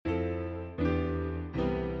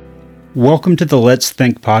Welcome to the Let's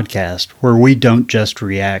Think podcast, where we don't just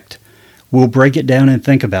react. We'll break it down and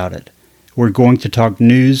think about it. We're going to talk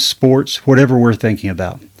news, sports, whatever we're thinking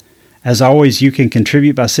about. As always, you can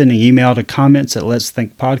contribute by sending email to comments at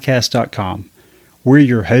letsthinkpodcast.com. We're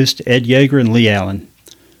your hosts, Ed Yeager and Lee Allen.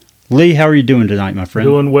 Lee, how are you doing tonight, my friend?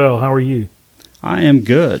 Doing well. How are you? I am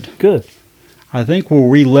good. Good. I think where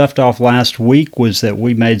we left off last week was that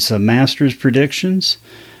we made some Masters predictions.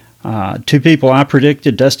 Two people I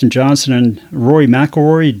predicted, Dustin Johnson and Rory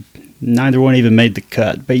McIlroy, neither one even made the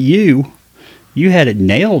cut. But you had it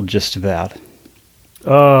nailed just about.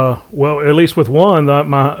 Well, at least with one,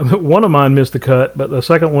 one of mine missed the cut, but the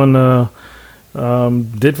second one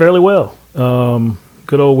did fairly well.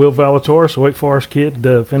 Good old Will Zalatoris, a Wake Forest kid,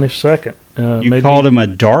 finished second. You called him a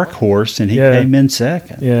dark horse, and he came in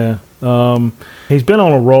second. Yeah. He's been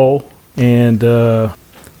on a roll, and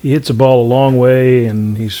he hits the ball a long way,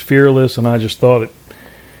 and he's fearless, and I just thought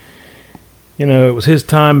it was his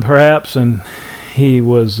time perhaps, and he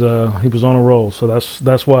was on a roll, so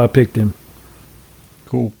that's why I picked him.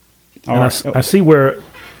 Cool. I see where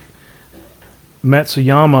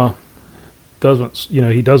Matsuyama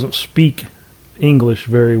doesn't speak English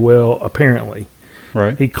very well, apparently.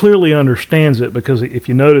 Right. He clearly understands it, because if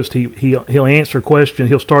you noticed, he'll answer a question.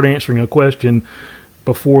 He'll start answering a question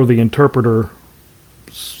before the interpreter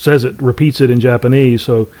repeats it in Japanese.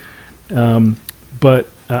 So, but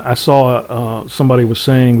I saw somebody was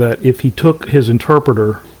saying that if he took his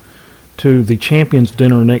interpreter to the Champions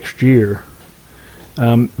Dinner next year,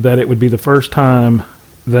 that it would be the first time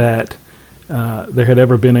that there had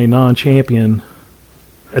ever been a non-champion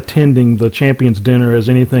attending the Champions Dinner as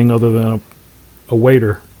anything other than a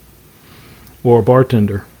waiter or a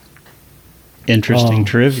bartender. Interesting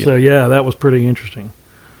trivia. So yeah, that was pretty interesting.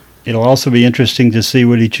 It'll also be interesting to see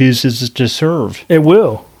what he chooses to serve. It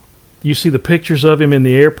will. You see the pictures of him in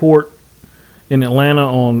the airport in Atlanta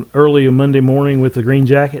on early Monday morning with the green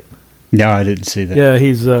jacket? No, I didn't see that. Yeah,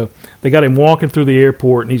 he's. They got him walking through the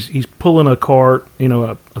airport, and he's pulling a cart.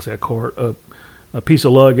 A piece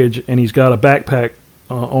of luggage, and he's got a backpack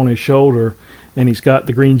on his shoulder, and he's got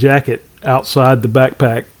the green jacket outside the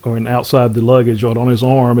backpack outside the luggage on his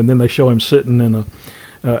arm, and then they show him sitting in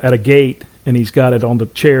at a gate, and he's got it on the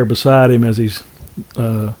chair beside him as he's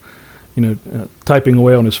typing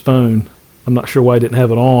away on his phone. I'm not sure why he didn't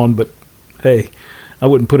have it on, but hey, I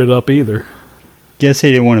wouldn't put it up either. Guess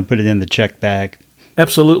he didn't want to put it in the check bag.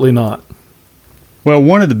 Absolutely not. Well,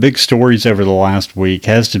 one of the big stories over the last week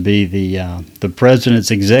has to be the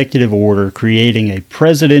president's executive order creating a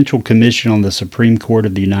presidential commission on the Supreme Court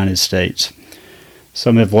of the United States.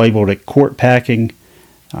 Some have labeled it court packing.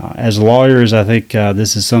 As lawyers, I think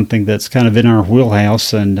this is something that's kind of in our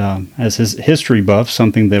wheelhouse, and as history buffs,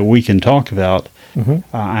 something that we can talk about.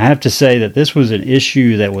 Mm-hmm. I have to say that this was an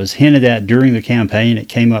issue that was hinted at during the campaign. It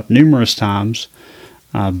came up numerous times.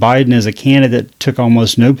 Biden, as a candidate, took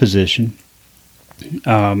almost no position.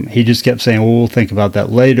 He just kept saying, well, we'll think about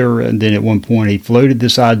that later. And then at one point he floated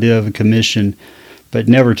this idea of a commission, but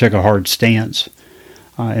never took a hard stance.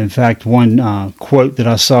 In fact, one quote that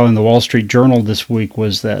I saw in the Wall Street Journal this week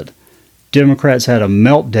was that Democrats had a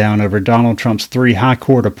meltdown over Donald Trump's 3 high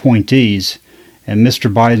court appointees, and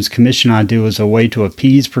Mr. Biden's commission idea was a way to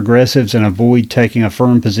appease progressives and avoid taking a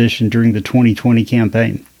firm position during the 2020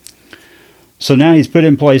 campaign. So now he's put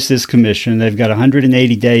in place this commission. They've got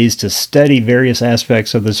 180 days to study various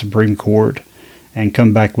aspects of the Supreme Court and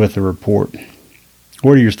come back with a report.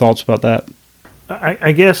 What are your thoughts about that?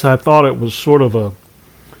 I guess I thought it was sort of a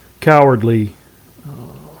cowardly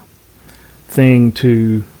thing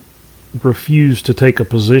to refuse to take a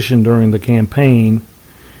position during the campaign,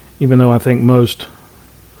 even though I think most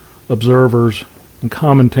observers and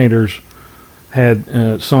commentators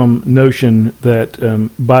had some notion that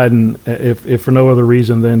Biden, if for no other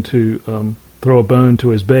reason than to throw a bone to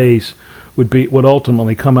his base, would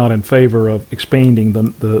ultimately come out in favor of expanding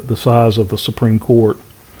the size of the Supreme Court.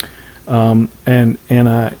 And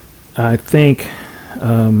I think,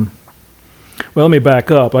 well, let me back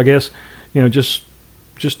up. I guess just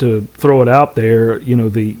to throw it out there,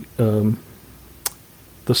 the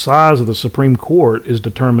size of the Supreme Court is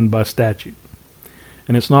determined by statute.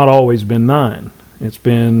 And it's not always been 9. It's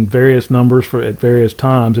been various numbers at various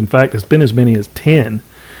times. In fact, it's been as many as 10.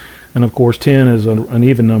 And, of course, 10 is an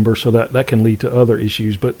even number, so that can lead to other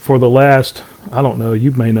issues. But for the last, I don't know,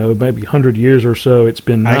 you may know, maybe 100 years or so, it's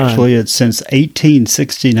been 9. Actually, it's since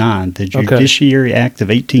 1869. The Judiciary Act of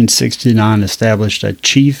 1869 established a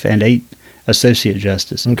chief and 8 associate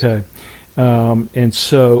justices. Okay. And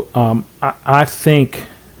so I think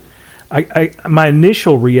my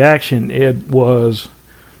initial reaction, Ed, was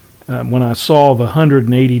when I saw the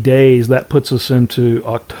 180 days, that puts us into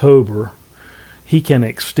October. He can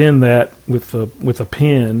extend that with a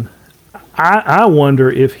pen. I wonder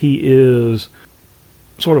if he is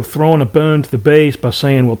sort of throwing a bone to the base by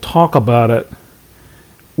saying we'll talk about it,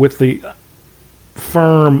 with the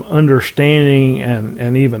firm understanding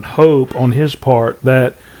and even hope on his part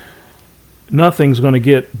that nothing's going to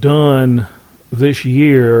get done this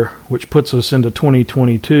year, which puts us into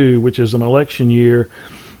 2022, which is an election year,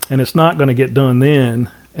 and it's not going to get done then.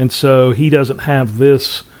 And so he doesn't have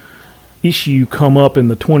this issue come up in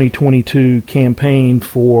the 2022 campaign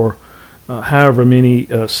for however many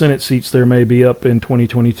Senate seats there may be up in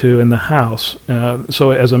 2022 in the House.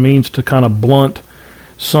 So as a means to kind of blunt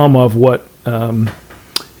some of what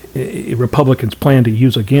Republicans plan to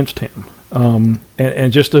use against him.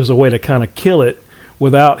 And just as a way to kind of kill it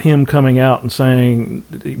without him coming out and saying,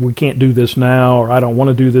 we can't do this now, or I don't want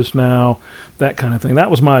to do this now, that kind of thing. That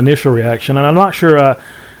was my initial reaction, and I'm not sure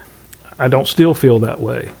I don't still feel that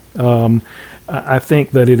way. I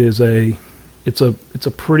think that it's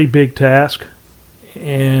a pretty big task,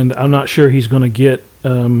 and I'm not sure he's going to get.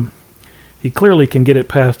 He clearly can get it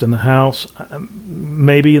passed in the House,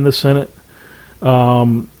 maybe in the Senate.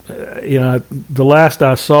 The last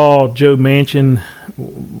I saw, Joe Manchin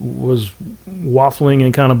was waffling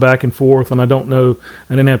and kind of back and forth, and I don't know.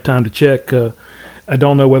 I didn't have time to check. I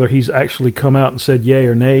don't know whether he's actually come out and said yay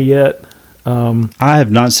or nay yet. I have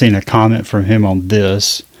not seen a comment from him on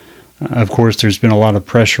this. Of course, there's been a lot of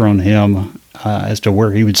pressure on him as to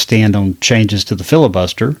where he would stand on changes to the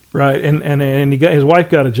filibuster. Right, and his wife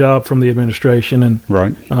got a job from the administration, and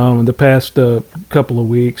right, the past couple of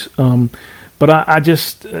weeks. But I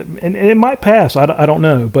just, and it might pass. I don't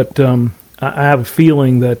know, but I have a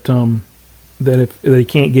feeling that if they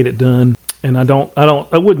can't get it done, and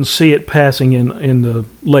I wouldn't see it passing in the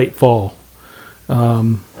late fall.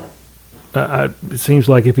 It seems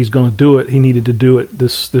like if he's going to do it, he needed to do it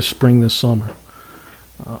this spring, this summer,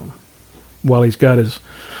 while he's got his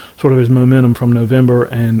momentum from November,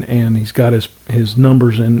 and he's got his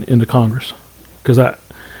numbers into Congress. Because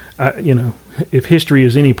if history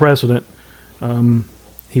is any precedent,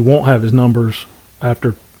 he won't have his numbers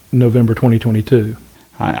after November 2022.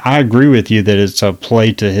 I agree with you that it's a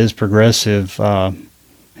play to his progressive,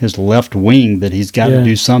 his left wing, that he's got to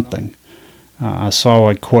do something. I saw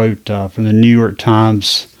a quote from the New York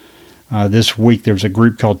Times this week. There's a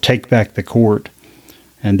group called Take Back the Court,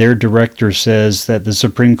 and their director says that the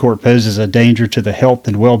Supreme Court poses a danger to the health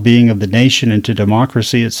and well-being of the nation and to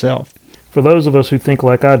democracy itself. For those of us who think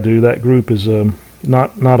like I do, that group is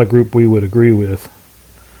not a group we would agree with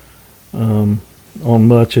on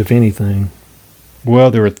much, if anything.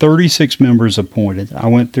 Well, there were 36 members appointed. I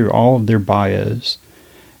went through all of their bios,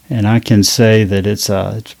 and I can say that it's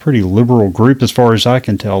a pretty liberal group as far as I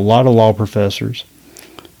can tell. A lot of law professors.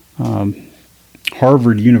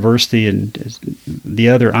 Harvard University and the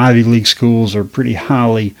other Ivy League schools are pretty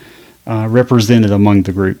highly represented among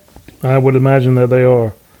the group. I would imagine that they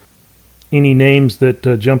are. Any names that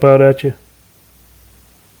jump out at you?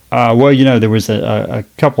 Well, there was a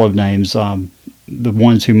couple of names. The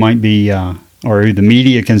ones who might be, or who the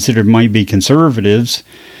media considered might be conservatives,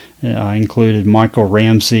 included Michael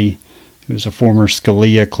Ramsey, who was a former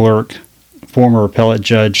Scalia clerk, former appellate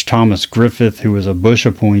judge Thomas Griffith, who was a Bush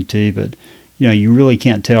appointee, but you really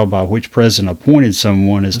can't tell by which president appointed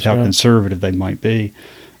someone as to how conservative they might be.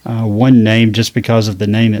 One name, just because of the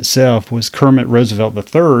name itself, was Kermit Roosevelt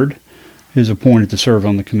III, who's appointed to serve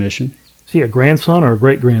on the commission. Is he a grandson or a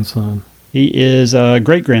great-grandson? He is a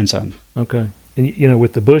great-grandson. Okay. And,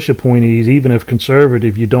 with the Bush appointees, even if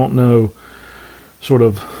conservative, you don't know sort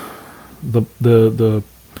of the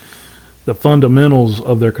fundamentals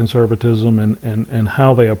of their conservatism and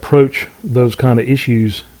how they approach those kind of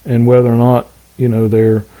issues, and whether or not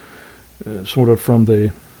they're sort of from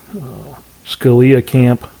the Scalia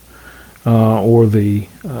camp or the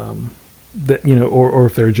or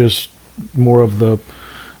if they're just more of the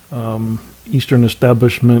Eastern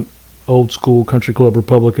establishment, old school country club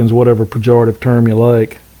Republicans, whatever pejorative term you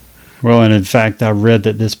like. Well, and in fact, I read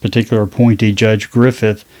that this particular appointee, Judge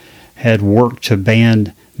Griffith, had worked to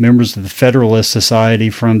ban members of the Federalist Society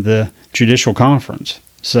from the Judicial Conference.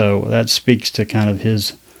 So that speaks to kind of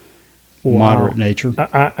his moderate nature.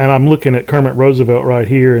 And I'm looking at Kermit Roosevelt right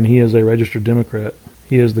here, and he is a registered Democrat.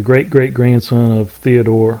 He is the great-great-grandson of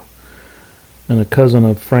Theodore and a cousin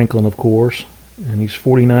of Franklin, of course. And he's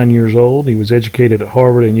 49 years old. He was educated at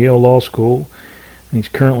Harvard and Yale Law School, and he's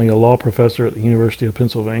currently a law professor at the University of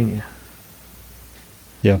Pennsylvania.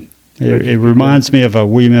 Yeah. It reminds me of a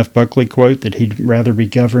William F. Buckley quote that he'd rather be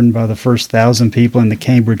governed by the first 1,000 people in the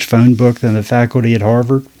Cambridge phone book than the faculty at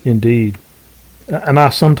Harvard. Indeed. And I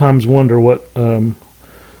sometimes wonder what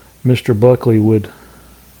Mr. Buckley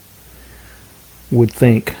would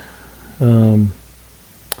think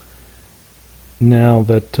now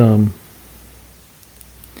that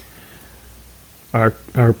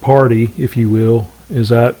our party, if you will,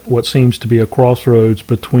 is at what seems to be a crossroads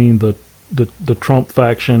between the Trump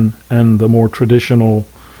faction and the more traditional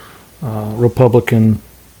Republican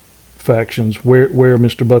factions, where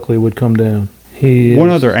Mr. Buckley would come down. One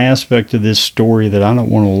other aspect of this story that I don't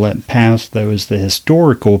want to let pass, though, is the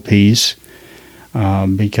historical piece,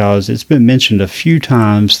 because it's been mentioned a few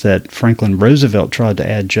times that Franklin Roosevelt tried to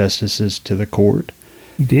add justices to the court.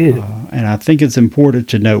 He did. And I think it's important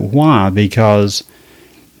to note why, because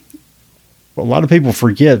a lot of people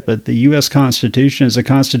forget, but the U.S. Constitution is a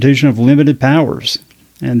constitution of limited powers,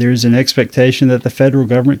 and there's an expectation that the federal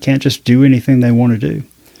government can't just do anything they want to do.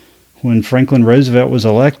 When Franklin Roosevelt was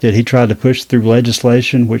elected, he tried to push through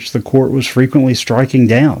legislation which the court was frequently striking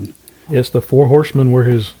down. Yes, the Four Horsemen were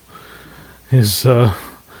his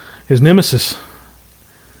nemesis.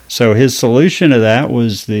 So his solution to that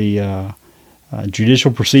was the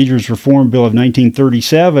Judicial Procedures Reform Bill of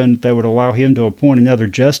 1937 that would allow him to appoint another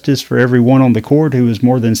justice for everyone on the court who was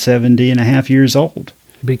more than 70 and a half years old.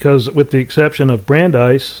 Because with the exception of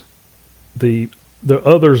Brandeis, the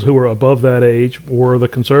others who were above that age were the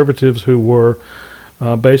conservatives who were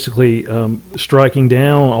basically striking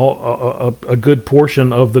down a good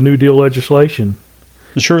portion of the New Deal legislation.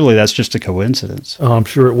 Surely that's just a coincidence. I'm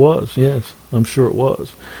sure it was, yes. I'm sure it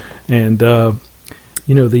was. And, the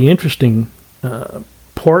interesting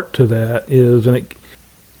part to that is a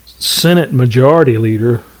Senate Majority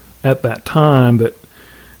Leader at that time that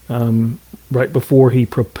right before he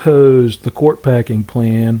proposed the court packing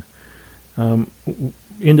plan,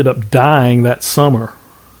 ended up dying that summer.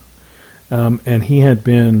 And he had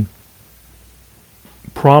been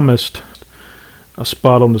promised a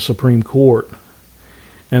spot on the Supreme Court.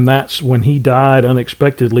 And that's when he died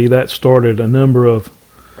unexpectedly. That started a number of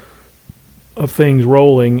things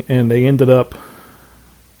rolling, and they ended up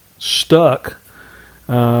stuck.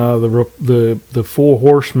 The Four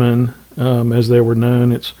Horsemen, as they were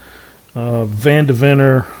known, it's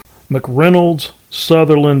Vandeventer, McReynolds,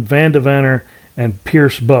 Sutherland, Vandeventer, and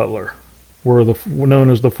Pierce Butler were known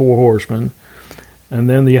as the Four Horsemen. And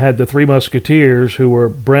then you had the Three Musketeers, who were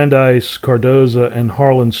Brandeis, Cardozo, and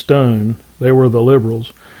Harlan Stone. They were the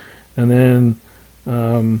liberals. And then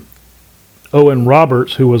Owen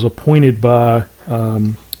Roberts, who was appointed by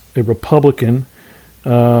a Republican,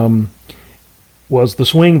 was the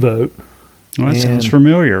swing vote. Well, that sounds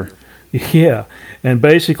familiar. Yeah, and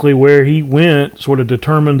basically where he went sort of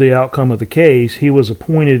determined the outcome of the case. He was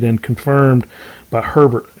appointed and confirmed by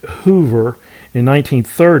Herbert Hoover in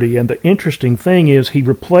 1930, and the interesting thing is he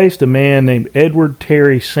replaced a man named Edward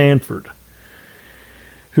Terry Sanford,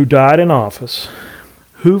 who died in office.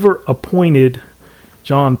 Hoover appointed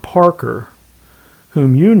John Parker,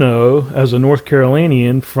 whom you know as a North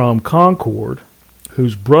Carolinian from Concord,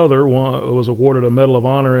 whose brother was awarded a Medal of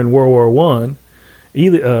Honor in World War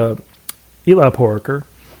I, Eli Parker,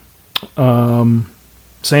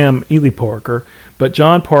 Sam Ely Parker. But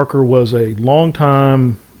John Parker was a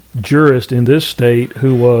longtime jurist in this state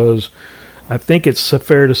who was, I think it's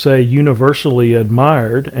fair to say, universally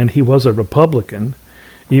admired, and he was a Republican,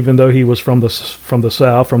 even though he was from the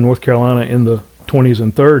South, from North Carolina in the 20s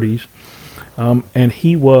and 30s. And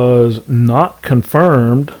he was not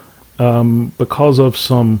confirmed because of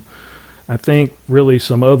some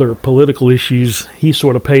other political issues. He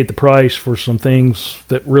sort of paid the price for some things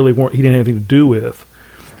that really he didn't have anything to do with.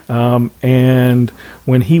 And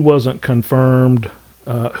when he wasn't confirmed,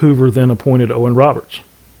 Hoover then appointed Owen Roberts.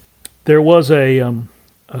 There was a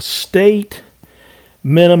state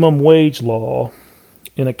minimum wage law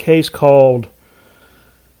in a case called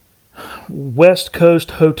West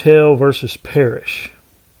Coast Hotel versus Parrish.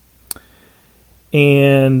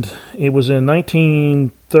 And it was in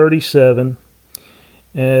 1937.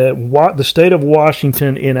 The state of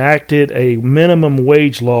Washington enacted a minimum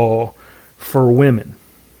wage law for women.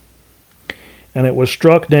 And it was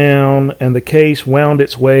struck down, and the case wound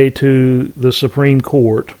its way to the Supreme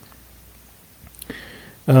Court.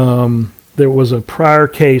 There was a prior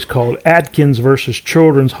case called Atkins versus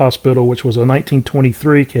Children's Hospital, which was a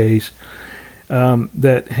 1923 case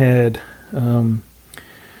that had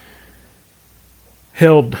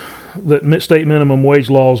held that state minimum wage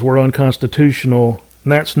laws were unconstitutional.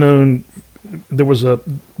 And that's known. There was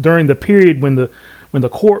during the period when when the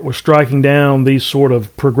court was striking down these sort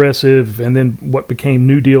of progressive and then what became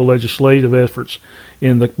New Deal legislative efforts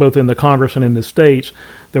both in the Congress and in the states,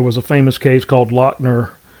 there was a famous case called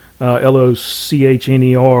Lochner,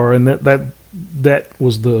 Lochner, and that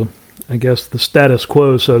was the, I guess, the status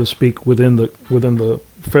quo, so to speak, within the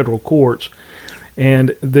federal courts.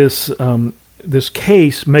 And this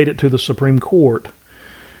case made it to the Supreme Court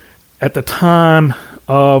at the time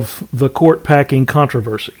of the court packing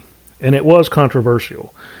controversy, and it was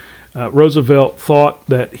controversial. Roosevelt thought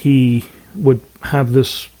that he would have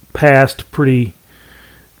this passed pretty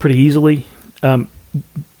easily.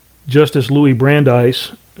 Justice Louis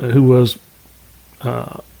Brandeis, who was,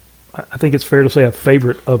 I think it's fair to say, a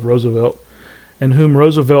favorite of Roosevelt, and whom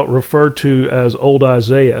Roosevelt referred to as Old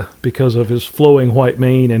Isaiah because of his flowing white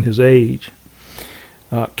mane and his age,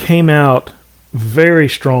 came out very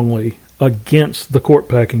strongly against the court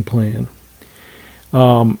packing plan,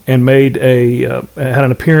 and had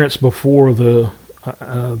an appearance before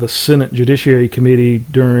the Senate Judiciary Committee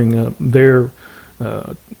during their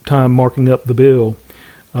time marking up the bill,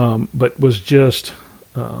 but was just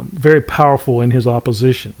very powerful in his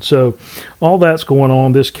opposition. So all that's going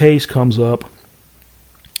on. This case comes up,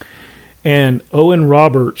 and Owen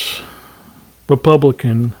Roberts,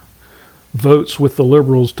 Republican, votes with the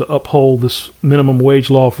liberals to uphold this minimum wage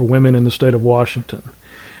law for women in the state of Washington.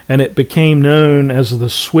 And it became known as the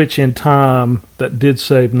switch in time that did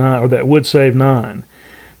save nine, or that would save nine.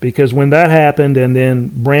 Because when that happened and then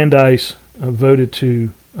Brandeis voted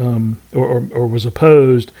to, or was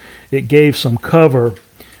opposed, it gave some cover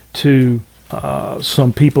to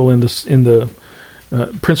some people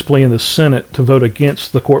principally in the Senate, to vote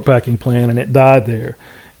against the court packing plan, and it died there.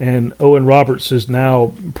 And Owen Roberts is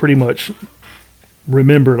now pretty much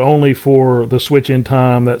remembered only for the switch in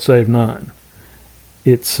time that saved nine.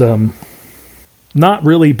 It's not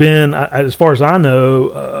really been, as far as I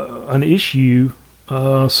know, an issue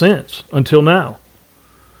since, until now.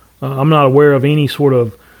 I'm not aware of any sort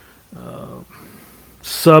of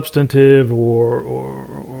substantive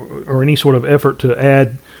or any sort of effort to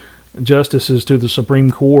add justices to the Supreme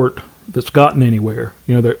Court that's gotten anywhere.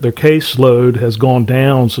 You know, their caseload has gone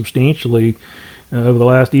down substantially over the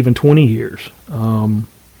last even 20 years.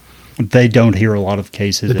 They don't hear a lot of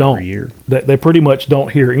cases every year. They pretty much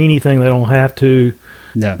don't hear anything. They don't have to.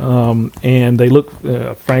 No. And they look,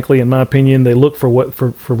 frankly, in my opinion, they look for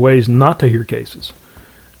ways not to hear cases.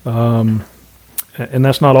 And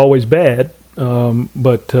that's not always bad.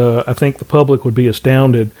 But I think the public would be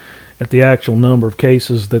astounded at the actual number of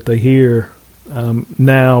cases that they hear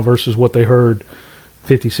now versus what they heard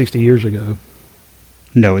 50, 60 years ago.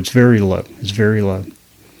 No, it's very low. It's very low.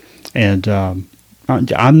 And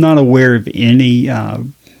I'm not aware of any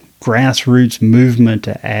grassroots movement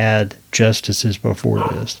to add justices before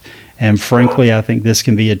this. And frankly, I think this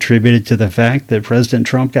can be attributed to the fact that President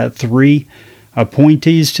Trump got 3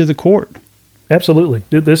 appointees to the court. Absolutely.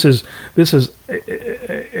 This is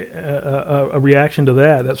a reaction to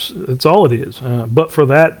that. That's all it is. But for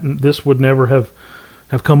that, this would never have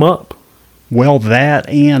come up. Well, that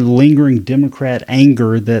and lingering Democrat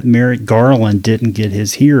anger that Merrick Garland didn't get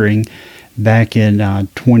his hearing back in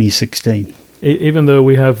 2016. Even though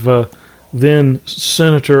we have then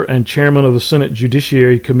Senator and Chairman of the Senate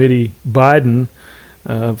Judiciary Committee Biden,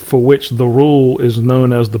 for which the rule is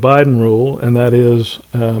known as the Biden rule, and that is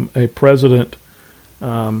a president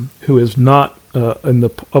who is not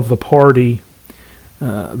of the party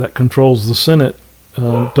that controls the Senate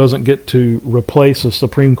doesn't get to replace a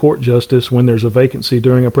Supreme Court justice when there's a vacancy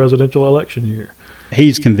during a presidential election year.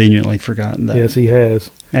 He's conveniently forgotten that. Yes, he has.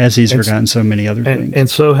 As he's forgotten so many other things. And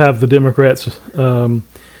so have the Democrats,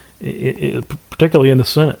 particularly in the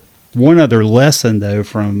Senate. One other lesson, though,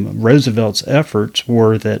 from Roosevelt's efforts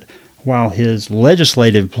were that while his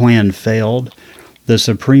legislative plan failed, the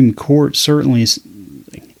Supreme Court certainly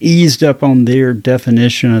eased up on their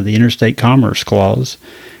definition of the Interstate Commerce Clause,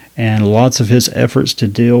 and lots of his efforts to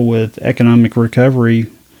deal with economic recovery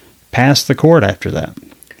passed the court after that.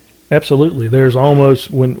 Absolutely. There's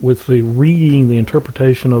almost, with the reading, the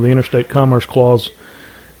interpretation of the Interstate Commerce Clause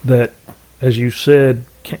that, as you said,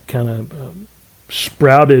 kind of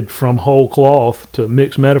sprouted from whole cloth to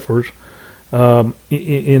mixed metaphors.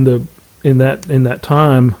 In that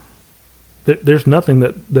time, there's nothing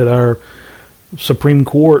that our Supreme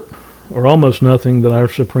Court, or almost nothing that our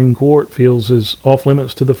Supreme Court feels is off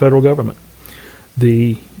limits to the federal government.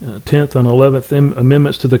 The 10th and 11th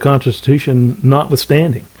Amendments to the Constitution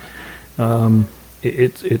notwithstanding.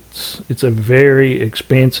 It's a very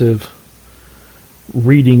expansive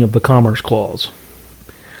reading of the Commerce Clause.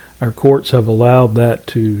 Our courts have allowed that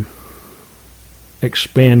to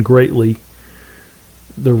expand greatly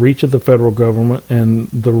the reach of the federal government and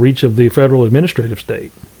the reach of the federal administrative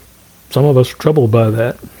state. Some of us are troubled by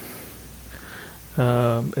that.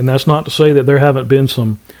 And that's not to say that there haven't been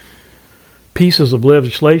some pieces of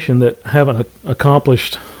legislation that haven't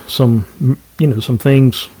accomplished some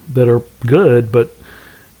things that are good, but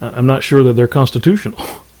I'm not sure that they're constitutional.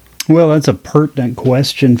 Well, that's a pertinent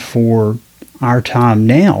question for our time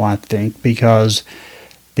now, I think, because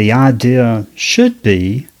the idea should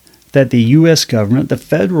be that the U.S. government, the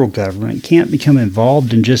federal government, can't become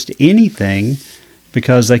involved in just anything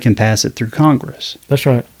because they can pass it through Congress. That's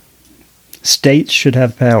right. States should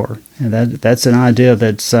have power, and that's an idea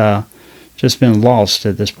that's just been lost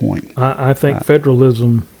at this point. I think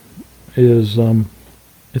federalism is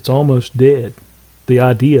it's almost dead, the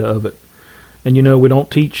idea of it. And, we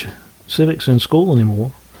don't teach civics in school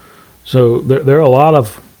anymore. So there are a lot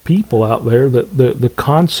of people out there that the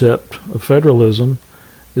concept of federalism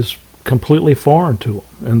is completely foreign to them.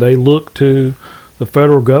 And they look to the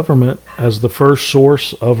federal government as the first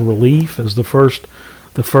source of relief, as the first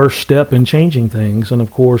step in changing things. And, of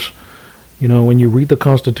course, when you read the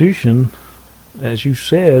Constitution, as you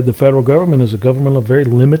said, the federal government is a government of very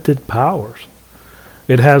limited powers.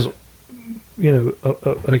 It has,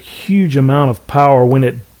 a huge amount of power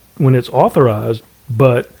when it's authorized,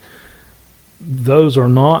 but those are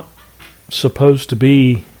not supposed to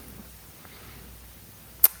be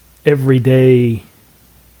everyday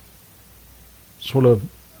sort of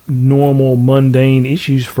normal, mundane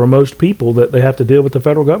issues for most people that they have to deal with the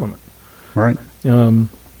federal government. Right. And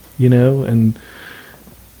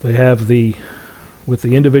they have with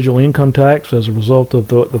the individual income tax as a result of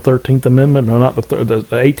the 13th Amendment, or not the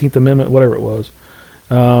 18th Amendment, whatever it was.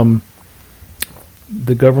 The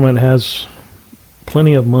government has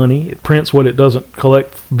plenty of money. It prints what it doesn't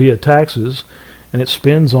collect via taxes, and it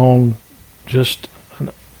spends on just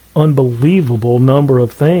an unbelievable number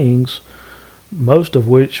of things, most of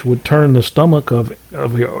which would turn the stomach of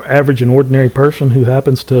your average and ordinary person who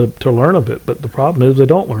happens to learn of it. But the problem is they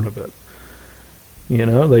don't learn of it.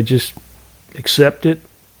 They just accept it,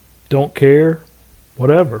 don't care,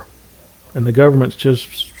 whatever. And the government's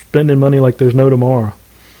just spending money like there's no tomorrow.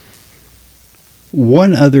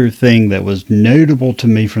 One other thing that was notable to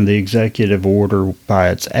me from the executive order by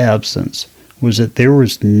its absence was that there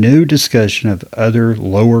was no discussion of other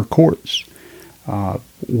lower courts.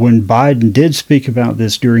 When Biden did speak about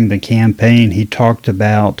this during the campaign, he talked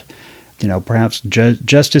about, perhaps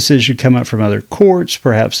justices should come up from other courts,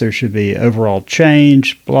 perhaps there should be overall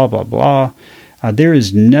change, blah, blah, blah. There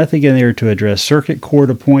is nothing in there to address circuit court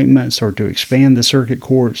appointments or to expand the circuit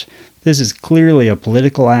courts. This is clearly a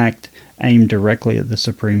political act aimed directly at the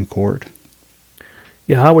Supreme Court.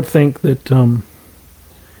 Yeah, I would think that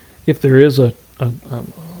if there is a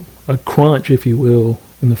crunch, if you will,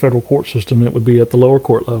 in the federal court system, it would be at the lower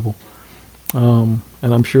court level. And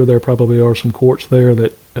I'm sure there probably are some courts there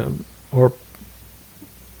that are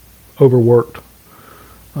overworked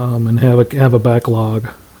and have a backlog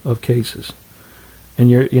of cases.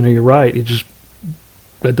 And you're right.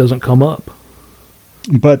 That doesn't come up.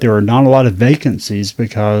 But there are not a lot of vacancies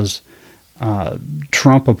because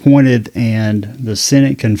Trump appointed and the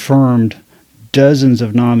Senate confirmed dozens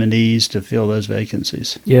of nominees to fill those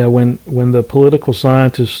vacancies. Yeah, when the political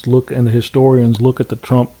scientists look and the historians look at the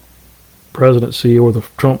Trump presidency or the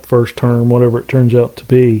Trump first term, whatever it turns out to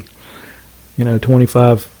be,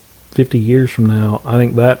 25, 50 years from now, I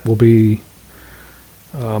think that will be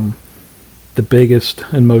the biggest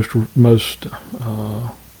and most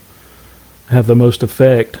have the most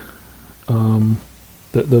effect.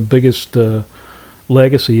 The biggest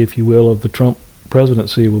legacy, if you will, of the Trump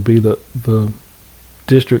presidency will be the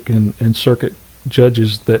district and circuit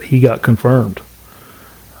judges that he got confirmed.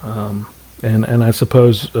 And I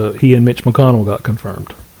suppose he and Mitch McConnell got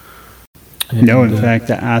confirmed. And, no, in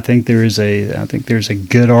fact, I think there's a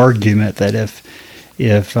good argument that if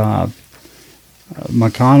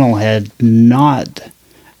McConnell had not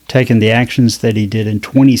taken the actions that he did in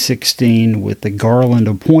 2016 with the Garland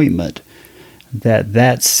appointment,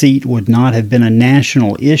 that seat would not have been a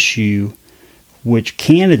national issue, which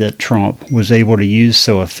candidate Trump was able to use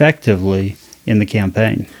so effectively in the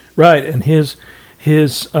campaign. Right, and his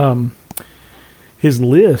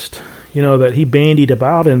list, that he bandied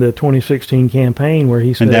about in the 2016 campaign, where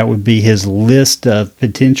he said, and that would be his list of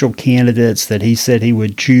potential candidates that he said he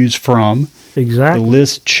would choose from. Exactly. The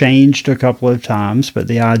list changed a couple of times, but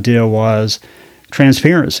the idea was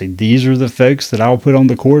transparency. These are the folks that I'll put on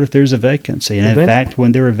the court if there's a vacancy. And in fact,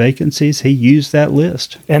 when there were vacancies, he used that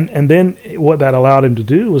list. And then what that allowed him to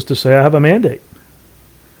do was to say, I have a mandate.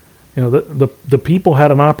 The people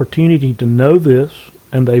had an opportunity to know this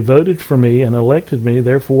and they voted for me and elected me.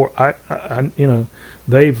 Therefore,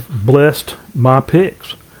 they've blessed my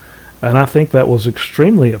picks, and I think that was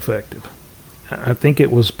extremely effective. I think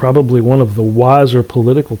it was probably one of the wiser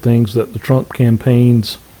political things that the Trump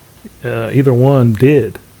campaigns, either one,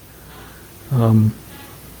 did.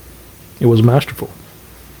 It was masterful.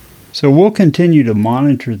 So we'll continue to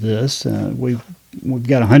monitor this. We've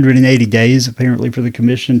got 180 days, apparently, for the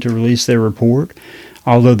commission to release their report,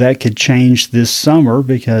 although that could change this summer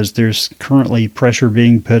because there's currently pressure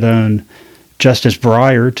being put on Justice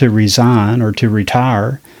Breyer to resign or to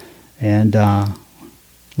retire and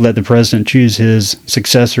let the president choose his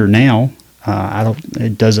successor now.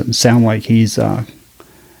 It doesn't sound like he's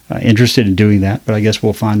interested in doing that, but I guess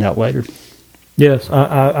we'll find out later. Yes,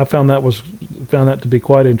 I found that to be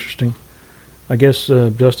quite interesting. I guess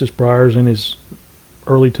Justice Breyer's in his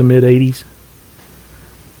early to mid 80s.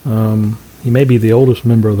 He may be the oldest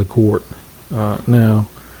member of the court now,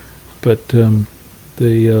 but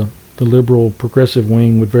the liberal progressive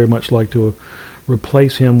wing would very much like to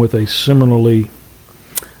replace him with a similarly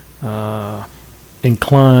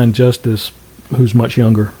inclined justice who's much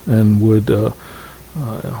younger and would,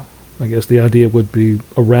 I guess the idea would be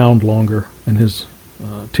around longer, and his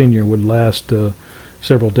tenure would last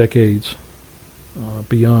several decades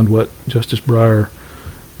beyond what Justice Breyer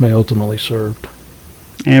may ultimately serve.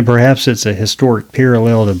 And perhaps it's a historic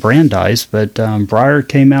parallel to Brandeis, but Breyer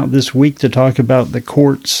came out this week to talk about the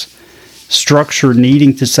court's structure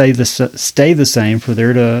needing to stay the same for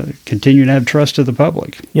there to continue to have trust of the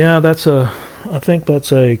public. Yeah, I think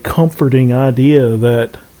that's a comforting idea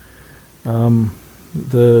that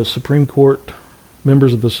the Supreme Court,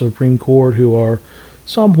 members of the Supreme Court who are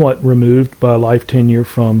somewhat removed by life tenure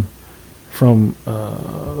from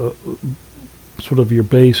sort of your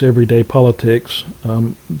base everyday politics,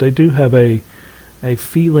 they do have a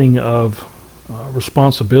feeling of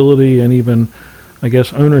responsibility and even, I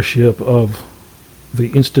guess, ownership of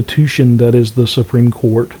the institution that is the Supreme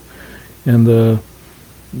Court and the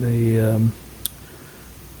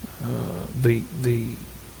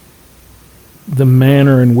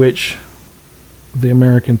manner in which the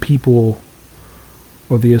American people,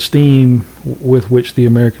 or the esteem with which the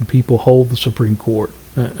American people hold the Supreme Court.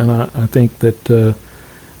 And I think that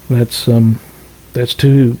that's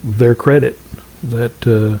to their credit that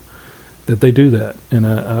they do that. And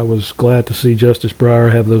I was glad to see Justice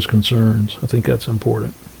Breyer have those concerns. I think that's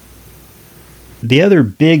important. The other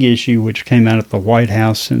big issue which came out at the White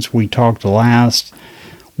House since we talked last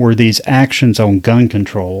were these actions on gun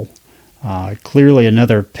control. Clearly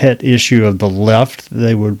another pet issue of the left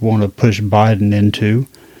they would want to push Biden into.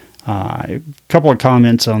 A couple of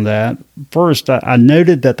comments on that. First, I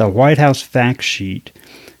noted that the White House fact sheet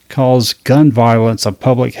calls gun violence a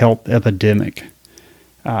public health epidemic.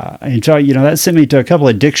 And so, that sent me to a couple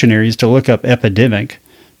of dictionaries to look up epidemic,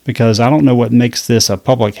 because I don't know what makes this a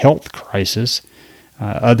public health crisis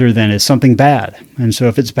other than it's something bad. And so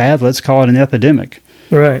if it's bad, let's call it an epidemic.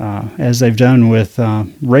 Right. As they've done with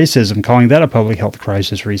racism, calling that a public health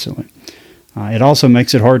crisis recently. It also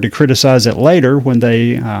makes it hard to criticize it later when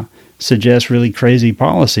they suggest really crazy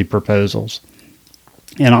policy proposals.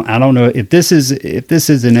 And I don't know if this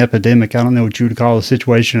is an epidemic. I don't know what you would call the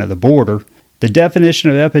situation at the border. The definition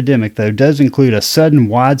of epidemic, though, does include a sudden,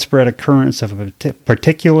 widespread occurrence of a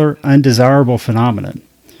particular undesirable phenomenon.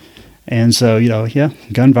 And so,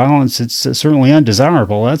 gun violence, it's certainly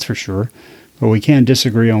undesirable, that's for sure. But we can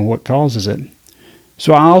disagree on what causes it.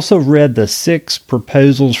 So I also read the 6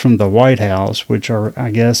 proposals from the White House, which are,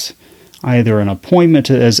 I guess, either an appointment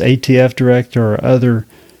as ATF director or other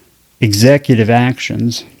executive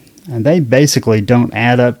actions. And they basically don't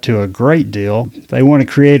add up to a great deal. They want to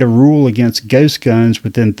create a rule against ghost guns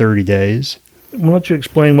within 30 days. Why don't you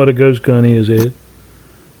explain what a ghost gun is, Ed?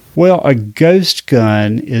 Well, a ghost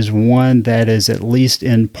gun is one that is at least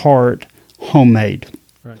in part homemade.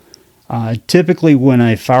 Right. Typically, when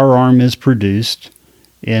a firearm is produced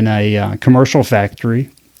in a commercial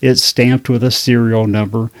factory, it's stamped with a serial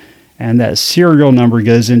number, and that serial number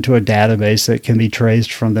goes into a database that can be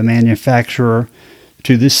traced from the manufacturer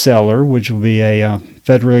to the seller, which will be a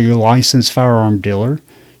federally licensed firearm dealer,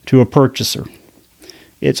 to a purchaser.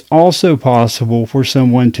 It's also possible for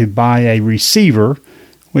someone to buy a receiver,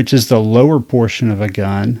 which is the lower portion of a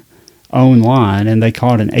gun, online, and they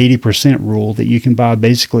call it an 80% rule, that you can buy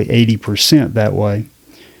basically 80% that way.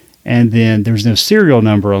 And then there's no serial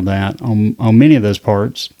number on that, on many of those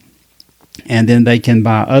parts. And then they can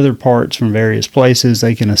buy other parts from various places.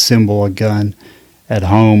 They can assemble a gun at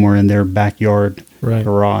home or in their backyard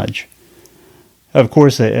garage. Of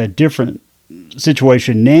course, a different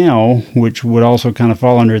situation now, which would also kind of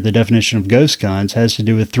fall under the definition of ghost guns, has to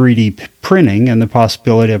do with 3D printing and the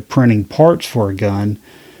possibility of printing parts for a gun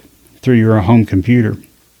through your home computer.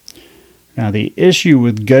 Now, the issue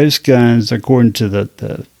with ghost guns, according to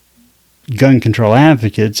the gun control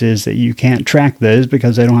advocates, is that you can't track those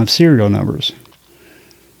because they don't have serial numbers.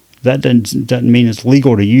 That doesn't mean it's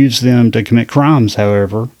legal to use them to commit crimes,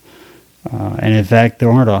 however. And in fact,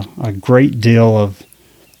 there aren't a great deal of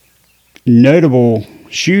notable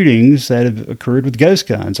shootings that have occurred with ghost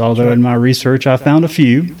guns, although in my research I found a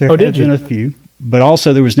few. There have been a few. But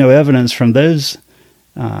also there was no evidence from those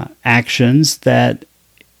actions that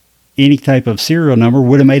any type of serial number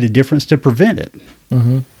would have made a difference to prevent it.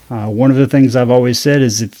 Mm-hmm. One of the things I've always said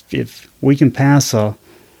is if we can pass a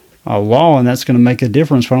law and that's going to make a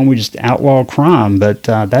difference, why don't we just outlaw crime? But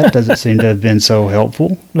that doesn't seem to have been so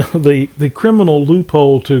helpful. No, the criminal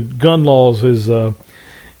loophole to gun laws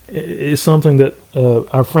is something that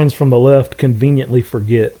our friends from the left conveniently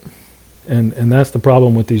forget. And that's the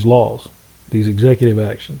problem with these laws, these executive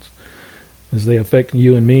actions, is they affect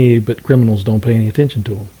you and me, but criminals don't pay any attention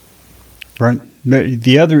to them. Right.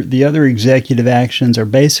 The other executive actions are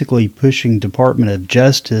basically pushing Department of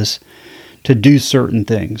Justice to do certain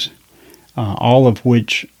things, all of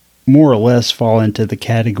which more or less fall into the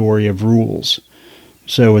category of rules.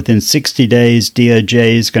 So within 60 days,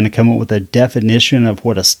 DOJ is going to come up with a definition of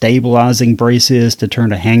what a stabilizing brace is to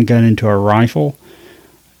turn a handgun into a rifle.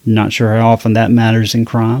 Not sure how often that matters in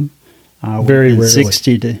crime. Very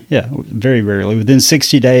rarely. Very rarely. Within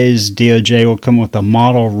 60 days, DOJ will come up with a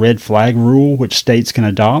model red flag rule, which states can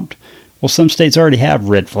adopt. Well, some states already have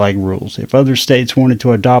red flag rules. If other states wanted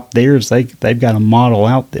to adopt theirs, they've got a model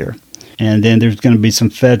out there. And then there's going to be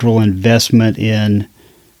some federal investment in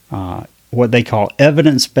what they call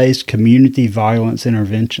evidence-based community violence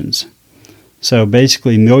interventions. So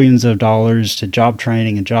basically millions of dollars to job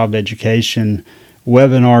training and job education,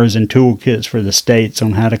 webinars and toolkits for the states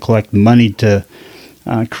on how to collect money to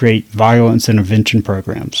create violence intervention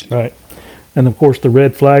programs. Right. And of course, the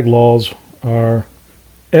red flag laws are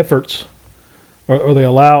efforts, or they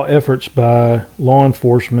allow efforts by law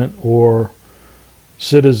enforcement or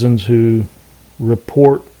citizens who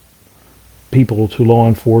report people to law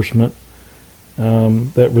enforcement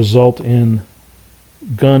that result in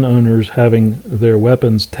gun owners having their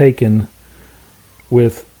weapons taken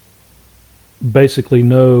with basically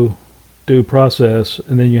no due process,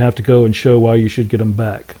 and then you have to go and show why you should get them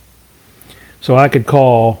back. So I could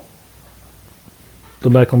call the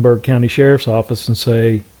Mecklenburg County Sheriff's Office and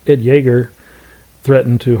say, Ed Yeager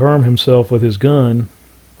threatened to harm himself with his gun,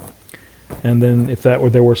 and then if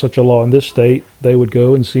there were such a law in this state, they would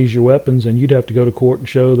go and seize your weapons, and you'd have to go to court and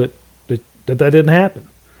show that didn't happen.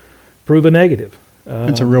 Prove a negative.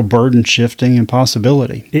 It's a real burden shifting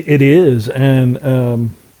impossibility. It is, and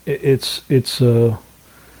it's a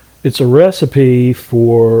recipe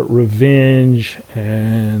for revenge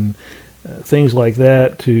and things like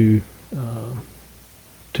that to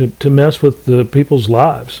mess with the people's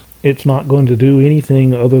lives. It's not going to do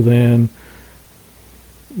anything other than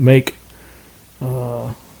make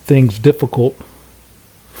things difficult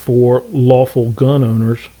for lawful gun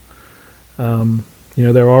owners.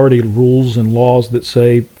 There are already rules and laws that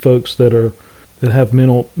say folks that have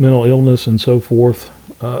mental illness and so forth,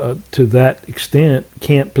 to that extent,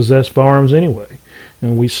 can't possess firearms anyway.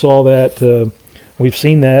 And we saw that. We've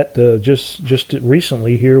seen that just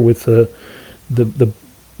recently here with the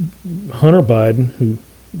Hunter Biden, who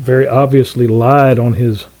very obviously lied on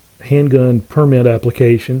his handgun permit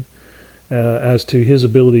application as to his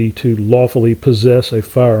ability to lawfully possess a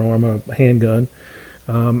firearm, a handgun.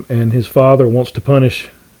 And his father wants to punish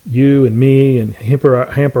you and me and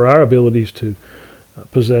hamper our abilities to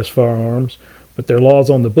possess firearms. But there are laws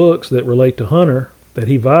on the books that relate to Hunter that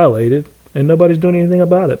he violated, and nobody's doing anything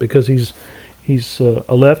about it because he's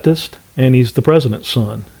a leftist and he's the president's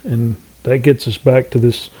son. And that gets us back to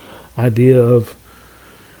this idea of,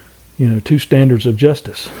 two standards of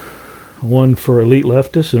justice, one for elite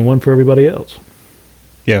leftists and one for everybody else.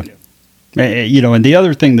 Yeah. And the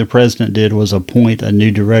other thing the president did was appoint a new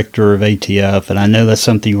director of ATF, and I know that's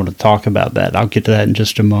something you want to talk about that. I'll get to that in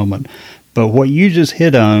just a moment. But what you just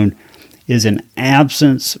hit on is an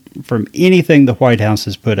absence from anything the White House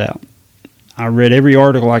has put out. I read every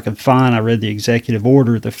article I could find. I read the executive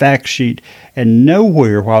order, the fact sheet, and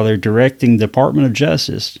nowhere while they're directing the Department of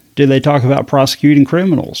Justice do they talk about prosecuting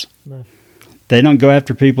criminals. No. They don't go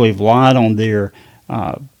after people who've lied on their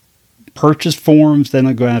purchase forms. They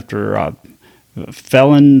don't go after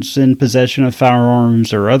felons in possession of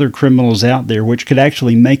firearms or other criminals out there, which could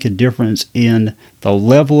actually make a difference in the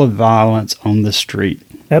level of violence on the street.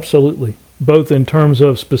 Absolutely. both in terms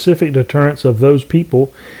of specific deterrence of those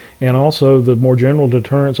people and also the more general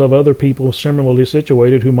deterrence of other people similarly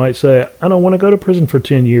situated who might say, I don't want to go to prison for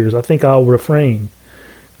 10 years. I think I'll refrain.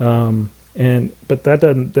 But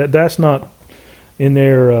that's not in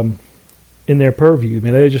their purview. I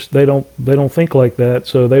mean, they don't think like that.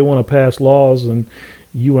 So they want to pass laws, and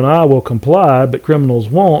you and I will comply, but criminals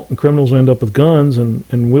won't, and criminals end up with guns,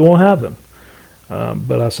 and we won't have them.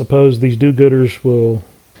 But I suppose these do-gooders will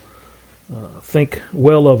think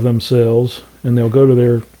well of themselves, and they'll go to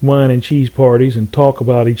their wine and cheese parties and talk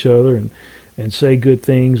about each other and say good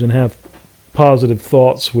things and have positive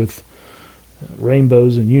thoughts with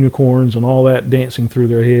rainbows and unicorns and all that dancing through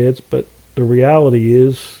their heads. But the reality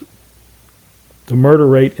is the murder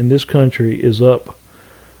rate in this country is up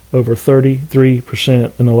over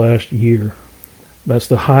 33% in the last year. That's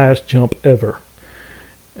the highest jump ever.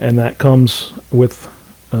 And that comes with,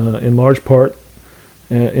 in large part,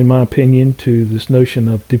 in my opinion, to this notion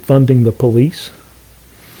of defunding the police,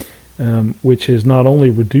 which has not only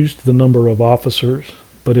reduced the number of officers,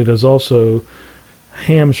 but it has also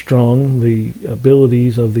hamstrung the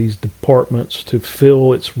abilities of these departments to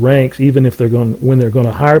fill its ranks, even if when they're going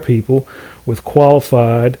to hire people with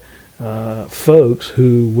qualified folks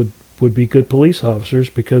who would be good police officers.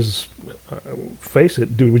 Because, face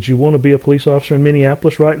it, would you want to be a police officer in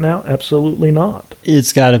Minneapolis right now? Absolutely not.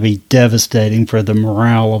 It's got to be devastating for the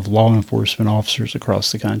morale of law enforcement officers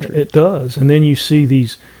across the country. It does. And then you see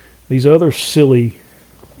these other silly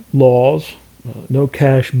laws, no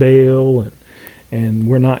cash bail, and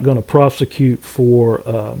we're not going to prosecute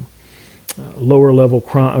for lower level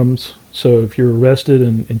crimes. So if you're arrested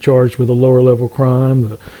and charged with a lower level crime,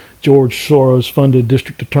 the George Soros funded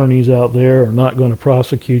district attorneys out there are not going to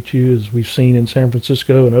prosecute you, as we've seen in San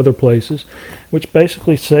Francisco and other places, which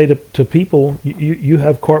basically say to people, you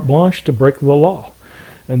have carte blanche to break the law.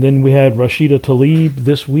 And then we had Rashida Tlaib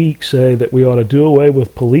this week say that we ought to do away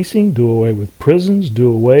with policing, do away with prisons,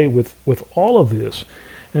 do away with all of this.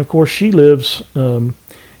 And of course, she lives in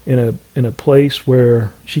a place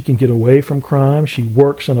where she can get away from crime. She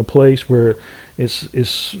works in a place where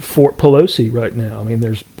it's Fort Pelosi right now. I mean,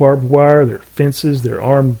 there's barbed wire, there are fences, there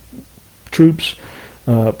are armed troops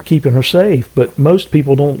keeping her safe. But most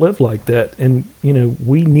people don't live like that. And,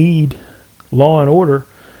 we need law and order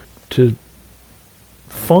to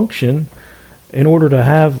function in order to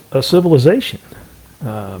have a civilization.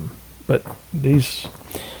 But these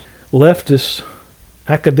leftist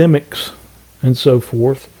academics and so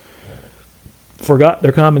forth forgot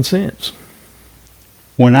their common sense.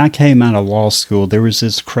 When I came out of law school, there was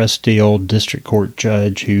this crusty old district court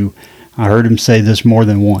judge who, I heard him say this more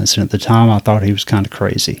than once, and at the time I thought he was kind of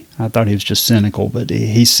crazy. I thought he was just cynical, but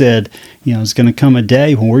he said, it's going to come a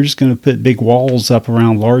day when we're just going to put big walls up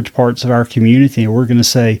around large parts of our community, and we're going to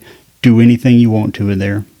say, do anything you want to in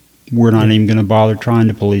there. We're not even going to bother trying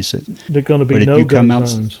to police it. They're going to be no gun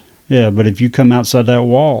zones. Yeah, but if you come outside that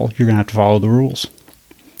wall, you're going to have to follow the rules.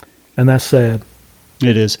 And that's sad.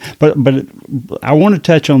 It is. But I want to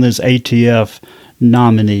touch on this ATF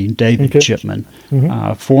nominee, David Chipman.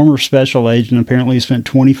 Mm-hmm. Former special agent, apparently spent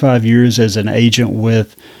 25 years as an agent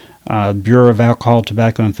with Bureau of Alcohol,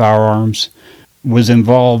 Tobacco, and Firearms. Was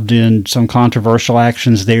involved in some controversial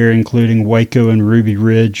actions there, including Waco and Ruby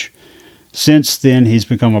Ridge. Since then, he's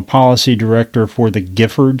become a policy director for the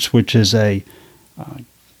Giffords, which is a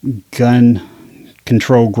gun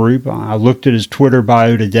control group. I looked at his Twitter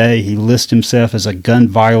bio today. He lists himself as a gun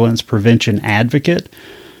violence prevention advocate.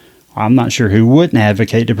 I'm not sure who wouldn't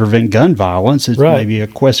advocate to prevent gun violence. It's maybe a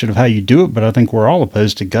question of how you do it, but I think we're all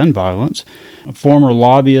opposed to gun violence. A former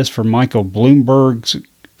lobbyist for Michael Bloomberg's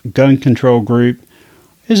gun control group.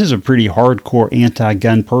 This is a pretty hardcore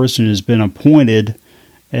anti-gun person who's been appointed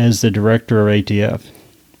as the director of ATF.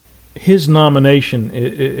 His nomination,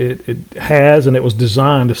 it has, and it was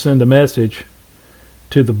designed to send a message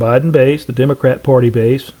to the Biden base, the Democrat Party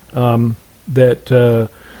base, that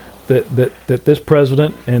this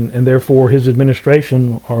president and therefore his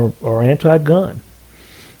administration are anti-gun,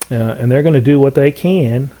 and they're going to do what they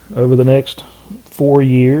can over the next 4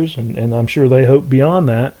 years, and I'm sure they hope beyond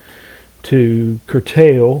that, to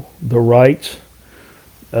curtail the rights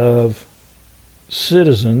of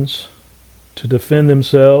citizens to defend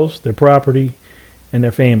themselves, their property, and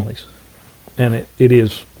their families. And it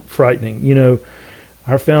is frightening.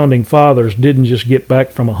 Our founding fathers didn't just get back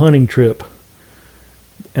from a hunting trip,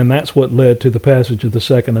 and that's what led to the passage of the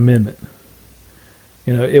Second Amendment.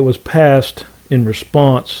 It was passed in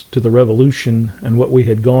response to the revolution and what we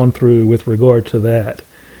had gone through with regard to that.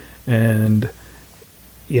 And,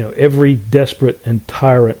 every desperate and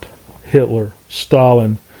tyrant, Hitler,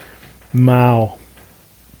 Stalin, Mao,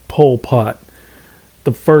 Pol Pot,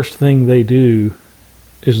 the first thing they do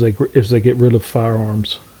is they get rid of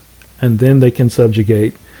firearms, and then they can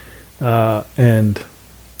subjugate, and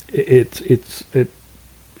it's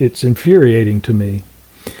infuriating to me.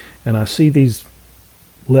 And I see these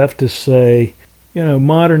leftists say,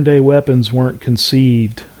 modern day weapons weren't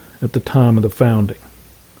conceived at the time of the founding.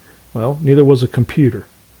 Well, neither was a computer,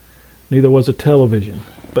 neither was a television.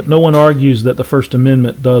 But no one argues that the First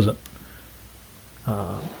Amendment doesn't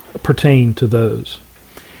pertain to those.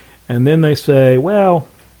 And then they say, well,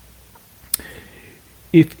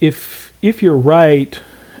 if you're right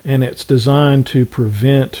and it's designed to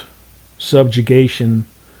prevent subjugation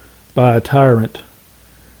by a tyrant,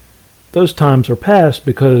 those times are past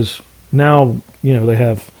because now, they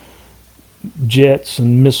have jets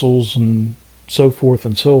and missiles and so forth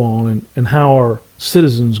and so on. And how are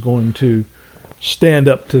citizens going to stand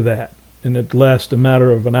up to that? And it lasts a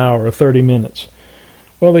matter of an hour or 30 minutes.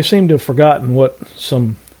 Well, they seem to have forgotten what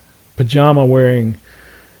some pajama-wearing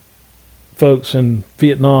folks in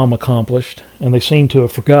Vietnam accomplished, and they seem to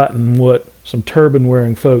have forgotten what some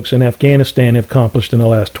turban-wearing folks in Afghanistan have accomplished in the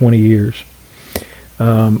last 20 years.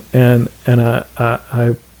 And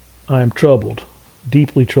I am troubled,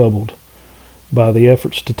 deeply troubled, by the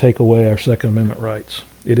efforts to take away our Second Amendment rights.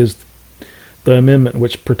 It is the amendment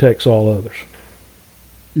which protects all others.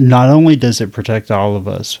 Not only does it protect all of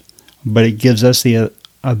us, but it gives us the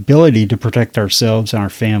ability to protect ourselves and our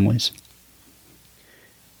families.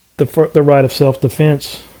 The right of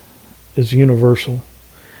self-defense is universal,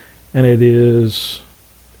 and it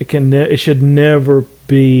should never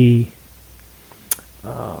be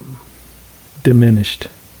diminished.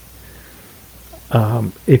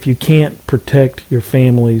 If you can't protect your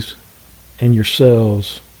families and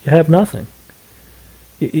yourselves, you have nothing.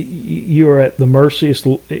 You are at the mercy.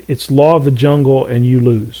 It's law of the jungle, and you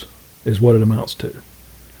lose, is what it amounts to.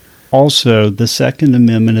 Also, the Second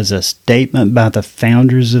Amendment is a statement by the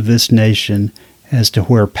founders of this nation as to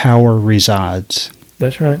where power resides.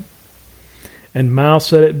 That's right. And Mao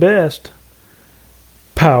said it best,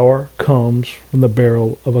 power comes from the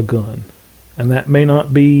barrel of a gun. And that may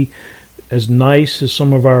not be as nice as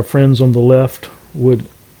some of our friends on the left would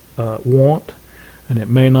want, and it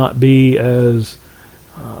may not be as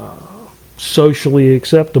socially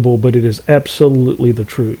acceptable, but it is absolutely the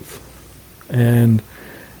truth. And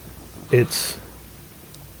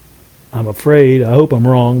I'm afraid, I hope I'm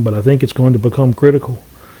wrong, but I think it's going to become critical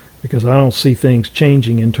because I don't see things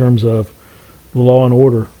changing in terms of the law and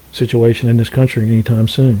order situation in this country anytime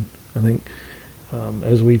soon. I think,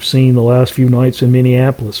 as we've seen the last few nights in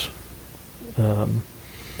Minneapolis, and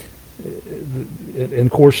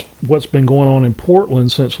of course, what's been going on in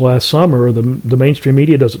Portland since last summer, the mainstream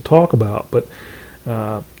media doesn't talk about, but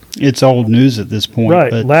it's old news at this point.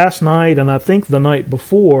 Right. But last night, and I think the night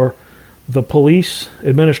before, the police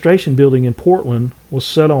administration building in Portland was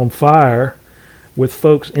set on fire with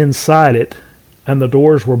folks inside it, and the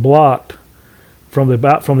doors were blocked from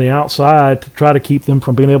the outside to try to keep them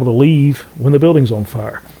from being able to leave when the building's on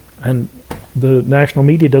fire. And the national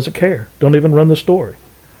media doesn't care. Don't even run the story.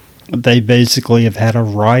 They basically have had a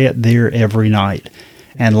riot there every night.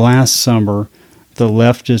 And last summer, the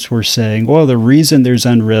leftists were saying, well, the reason there's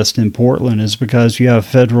unrest in Portland is because you have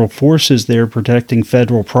federal forces there protecting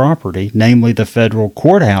federal property, namely the federal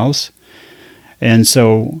courthouse. And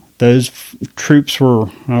so those troops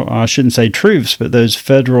were, I shouldn't say troops, but those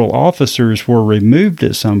federal officers were removed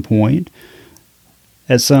at some point.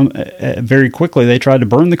 Very quickly, they tried to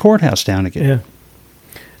burn the courthouse down again. Yeah.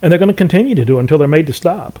 And they're going to continue to do it until they're made to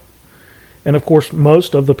stop. And, of course,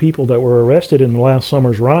 most of the people that were arrested in last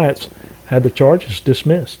summer's riots had the charges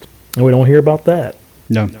dismissed. And we don't hear about that.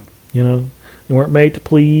 No. They weren't made to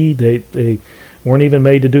plead. They weren't even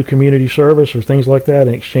made to do community service or things like that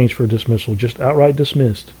in exchange for dismissal, just outright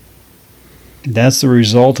dismissed. That's the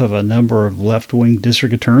result of a number of left-wing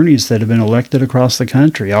district attorneys that have been elected across the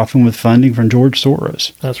country, often with funding from George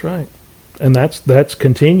Soros. That's right. And that's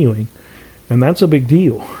continuing. And that's a big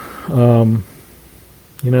deal.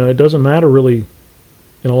 It doesn't matter really.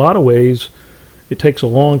 In a lot of ways, it takes a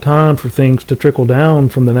long time for things to trickle down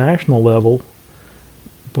from the national level,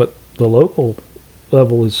 but the local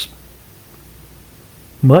level is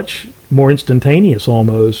much more instantaneous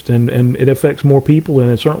almost, and it affects more people,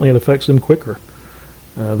 and it affects them quicker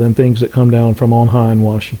than things that come down from on high in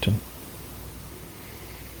Washington.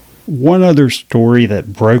 One other story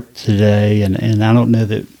that broke today, and I don't know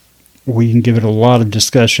that we can give it a lot of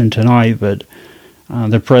discussion tonight, but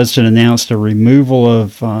the president announced a removal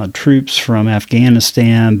of troops from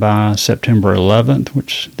Afghanistan by September 11th,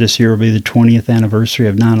 which this year will be the 20th anniversary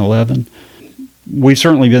of 9/11. we've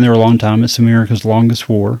certainly been there a long time. It's America's longest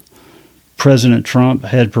war. President Trump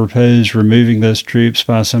had proposed removing those troops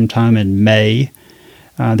by sometime in May.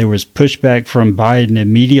 There was pushback from Biden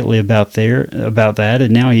immediately about that,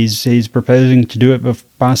 and now he's proposing to do it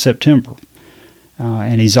by September.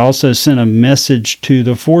 And he's also sent a message to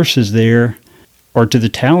the forces there, or to the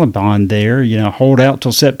Taliban there, hold out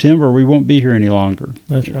till September. We won't be here any longer.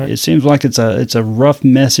 That's right. It seems like it's a rough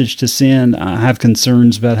message to send. I have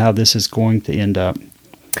concerns about how this is going to end up.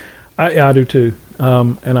 I do too,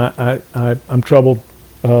 and I'm troubled.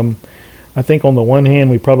 I think on the one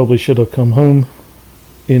hand, we probably should have come home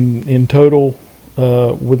in total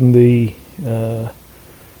with the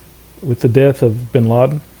death of Bin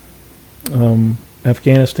Laden.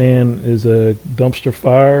 Afghanistan is a dumpster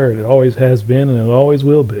fire. It always has been, and it always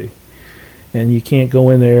will be. And you can't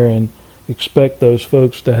go in there and expect those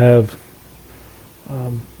folks to have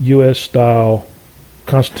U.S.-style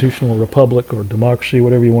constitutional republic or democracy,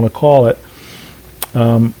 whatever you want to call it.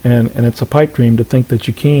 And it's a pipe dream to think that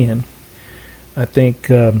you can. I think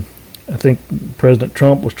President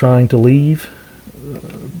Trump was trying to leave,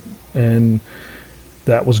 and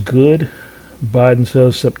that was good. Biden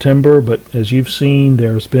says September, but as you've seen,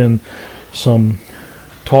 there's been some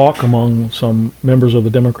talk among some members of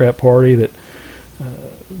the Democrat Party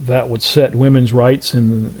that would set women's rights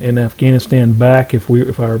in Afghanistan back if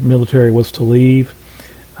our military was to leave.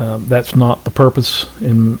 That's not the purpose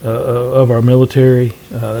of our military.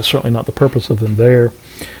 That's certainly not the purpose of them there.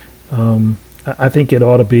 I think it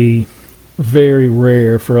ought to be very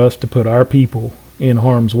rare for us to put our people in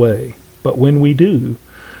harm's way. But when we do,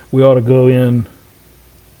 we ought to go in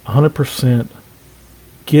 100%,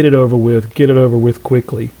 get it over with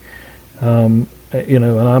quickly. And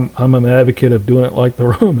I'm an advocate of doing it like the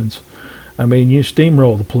Romans. I mean, you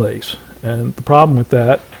steamroll the place. And the problem with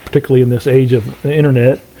that, particularly in this age of the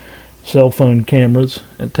internet, cell phone cameras,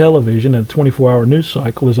 and television, and a 24-hour news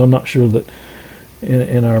cycle, is I'm not sure that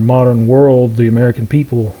in our modern world, the American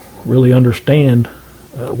people really understand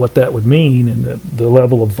what that would mean, and the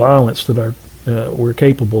level of violence that we're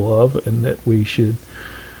capable of, and that we should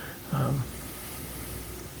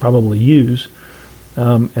probably use.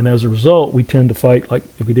 And as a result, we tend to fight like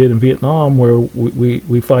we did in Vietnam, where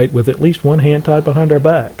we fight with at least one hand tied behind our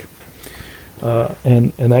back.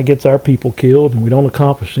 And that gets our people killed, and we don't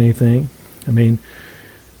accomplish anything. I mean,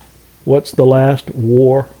 what's the last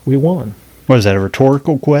war we won? Was that a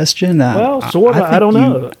rhetorical question? Well, sort of. I don't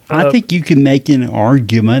know. I think you can make an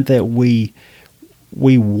argument that we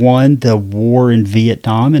won the war in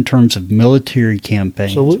Vietnam in terms of military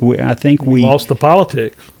campaigns. Absolutely. I think we lost the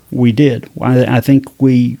politics. We did. I think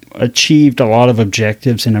we achieved a lot of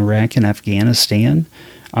objectives in Iraq and Afghanistan.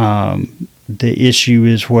 The issue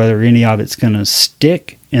is whether any of it's going to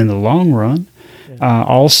stick in the long run.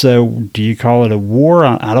 Also, do you call it a war?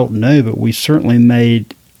 I don't know, but we certainly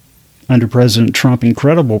made, under President Trump,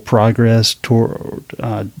 incredible progress toward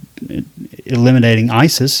eliminating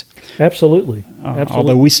ISIS. Absolutely.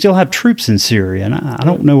 Although we still have troops in Syria, and I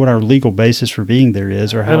don't know what our legal basis for being there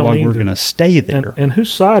is, or how long we're going to stay there. And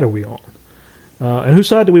whose side are we on? And whose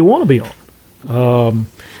side do we want to be on?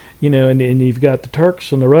 And you've got the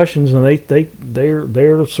Turks and the Russians, and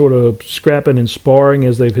they're sort of scrapping and sparring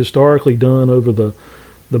as they've historically done over the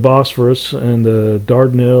Bosphorus and the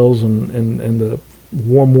Dardanelles and the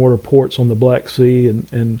warm water ports on the Black Sea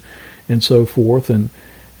and so forth. And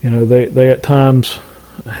they at times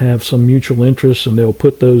have some mutual interests, and they'll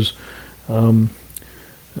put those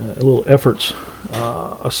little efforts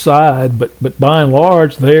aside. But by and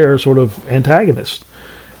large, they're sort of antagonists.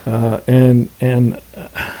 And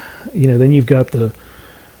then you've got the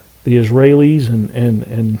Israelis,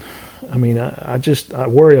 and I mean, I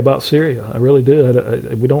worry about Syria. I really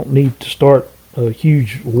do. We don't need to start a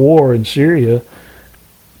huge war in Syria.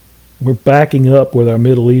 We're backing up with our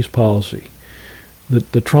Middle East policy.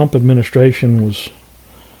 The Trump administration was,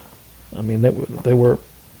 they were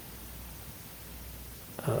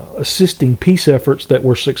assisting peace efforts that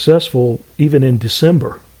were successful even in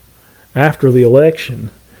December, after the election.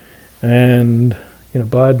 And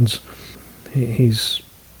he's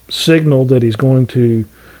signaled that he's going to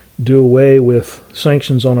do away with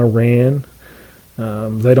sanctions on Iran.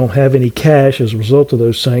 They don't have any cash as a result of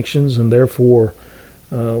those sanctions, and therefore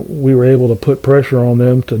we were able to put pressure on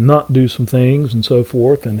them to not do some things and so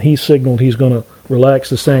forth. And he signaled he's going to relax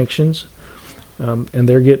the sanctions, and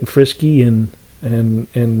they're getting frisky, and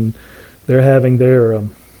they're having their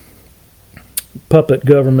puppet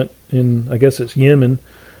government in, I guess it's Yemen,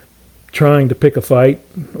 trying to pick a fight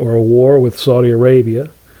or a war with Saudi Arabia.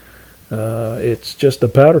 It's just a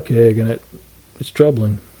powder keg, and it's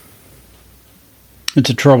troubling. It's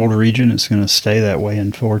a troubled region. It's going to stay that way,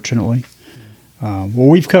 unfortunately. Well,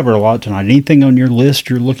 we've covered a lot tonight. Anything on your list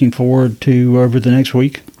you're looking forward to over the next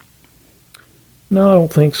week? No, I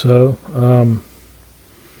don't think so.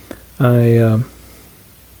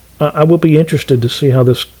 I will be interested to see how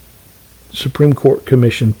this Supreme Court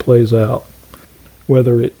Commission plays out.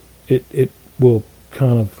 Whether it will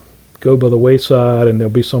kind of go by the wayside and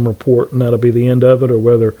there'll be some report and that'll be the end of it, or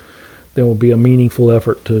whether there will be a meaningful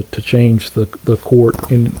effort to change the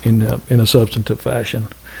court in a substantive fashion.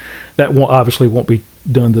 That obviously won't be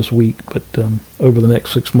done this week, but over the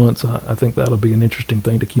next 6 months, I think that'll be an interesting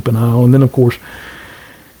thing to keep an eye on. And then, of course,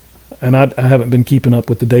 and I haven't been keeping up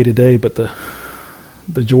with the day-to-day, but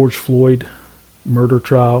the George Floyd murder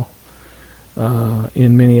trial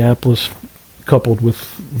in Minneapolis, coupled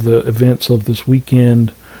with the events of this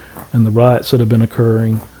weekend and the riots that have been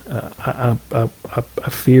occurring, I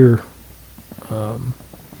fear the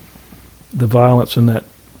violence in that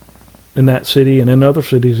city and in other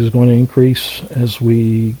cities is going to increase as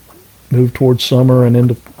we move towards summer and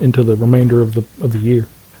into the remainder of the year.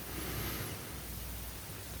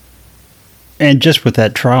 And just with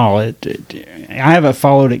that trial, I haven't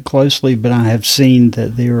followed it closely, but I have seen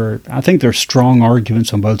that I think there's strong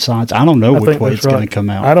arguments on both sides. I don't know which way it's going to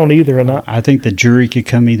come out. I don't either, and I think the jury could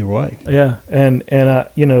come either way. Yeah, and I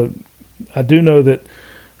do know that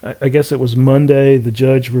I guess it was Monday the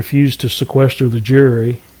judge refused to sequester the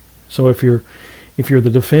jury. So if you're the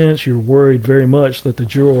defense, you're worried very much that the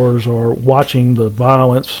jurors are watching the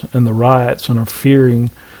violence and the riots and are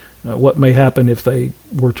fearing what may happen if they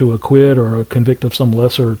were to acquit or convict of some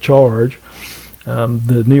lesser charge.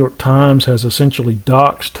 The New York Times has essentially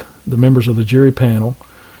doxed the members of the jury panel,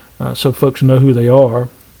 so folks know who they are.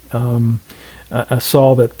 I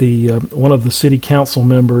saw that one of the city council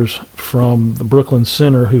members from the Brooklyn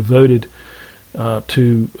Center who voted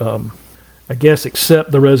to, I guess,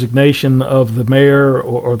 accept the resignation of the mayor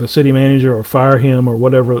or the city manager or fire him or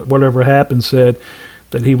whatever happened, said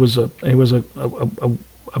that he was a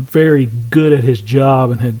very good at his job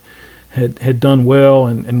and had done well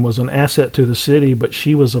and was an asset to the city, but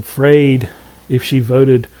she was afraid if she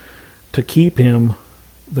voted to keep him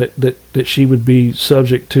that she would be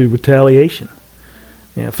subject to retaliation,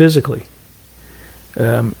 physically.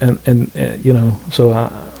 So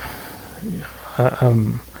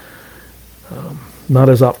I'm not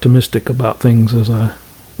as optimistic about things as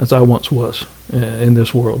I once was in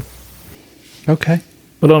this world. Okay.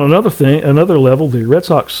 But on another level, the Red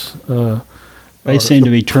Sox they seem to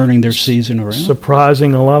be turning their season around,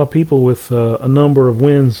 surprising a lot of people with a number of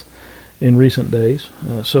wins in recent days.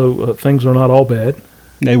 So things are not all bad.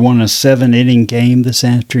 They won a 7-inning game this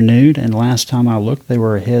afternoon, and last time I looked, they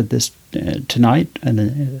were ahead tonight.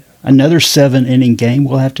 And another 7-inning game.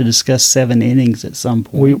 We'll have to discuss 7 innings at some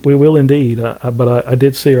point. We will indeed. But I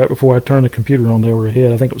did see right before I turned the computer on, they were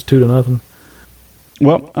ahead. I think it was 2-0.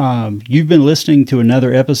 Well, you've been listening to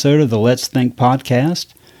another episode of the Let's Think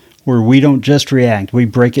podcast, where we don't just react, we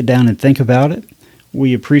break it down and think about it.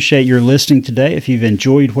 We appreciate your listening today. If you've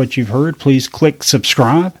enjoyed what you've heard, please click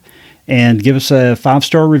subscribe and give us a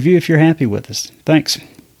 5-star review if you're happy with us. Thanks.